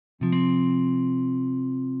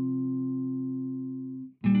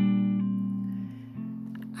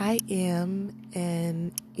I am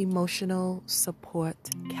an emotional support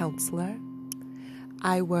counselor.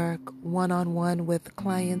 I work one-on-one with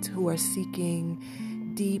clients who are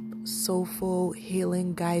seeking deep, soulful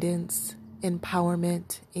healing guidance,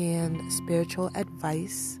 empowerment, and spiritual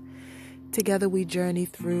advice. Together we journey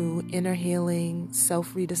through inner healing,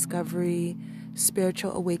 self-rediscovery,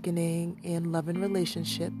 spiritual awakening, and love and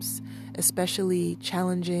relationships, especially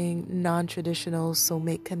challenging non-traditional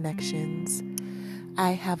soulmate connections.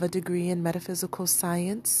 I have a degree in metaphysical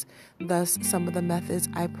science, thus some of the methods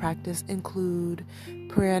I practice include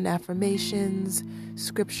prayer and affirmations,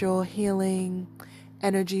 scriptural healing,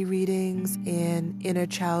 energy readings, and inner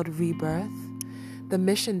child rebirth. The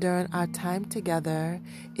mission during our time together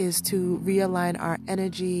is to realign our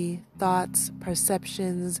energy, thoughts,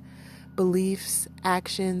 perceptions, beliefs,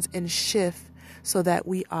 actions, and shift so that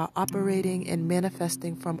we are operating and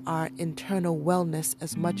manifesting from our internal wellness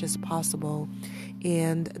as much as possible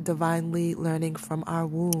and divinely learning from our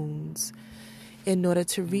wounds. In order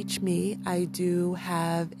to reach me, I do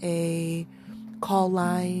have a call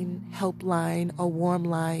line, helpline, a warm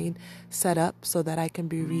line set up so that I can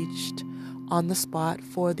be reached on the spot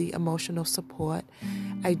for the emotional support.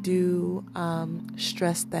 I do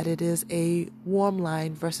stress that it is a warm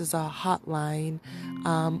line versus a hotline.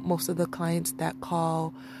 Most of the clients that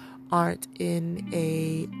call aren't in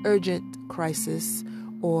a urgent crisis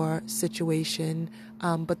or situation,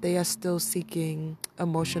 but they are still seeking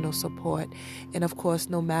emotional support. And of course,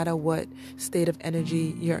 no matter what state of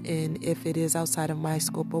energy you're in, if it is outside of my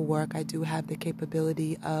scope of work, I do have the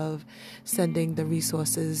capability of sending the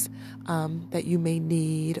resources that you may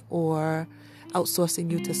need or outsourcing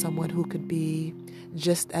you to someone who could be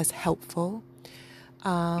just as helpful.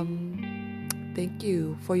 Thank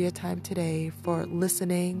you for your time today, for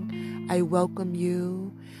listening. I welcome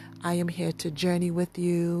you. I am here to journey with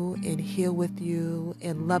you and heal with you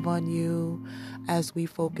and love on you as we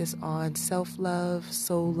focus on self-love,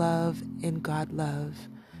 soul love, and God love.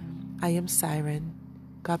 I am Siren.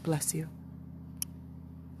 God bless you.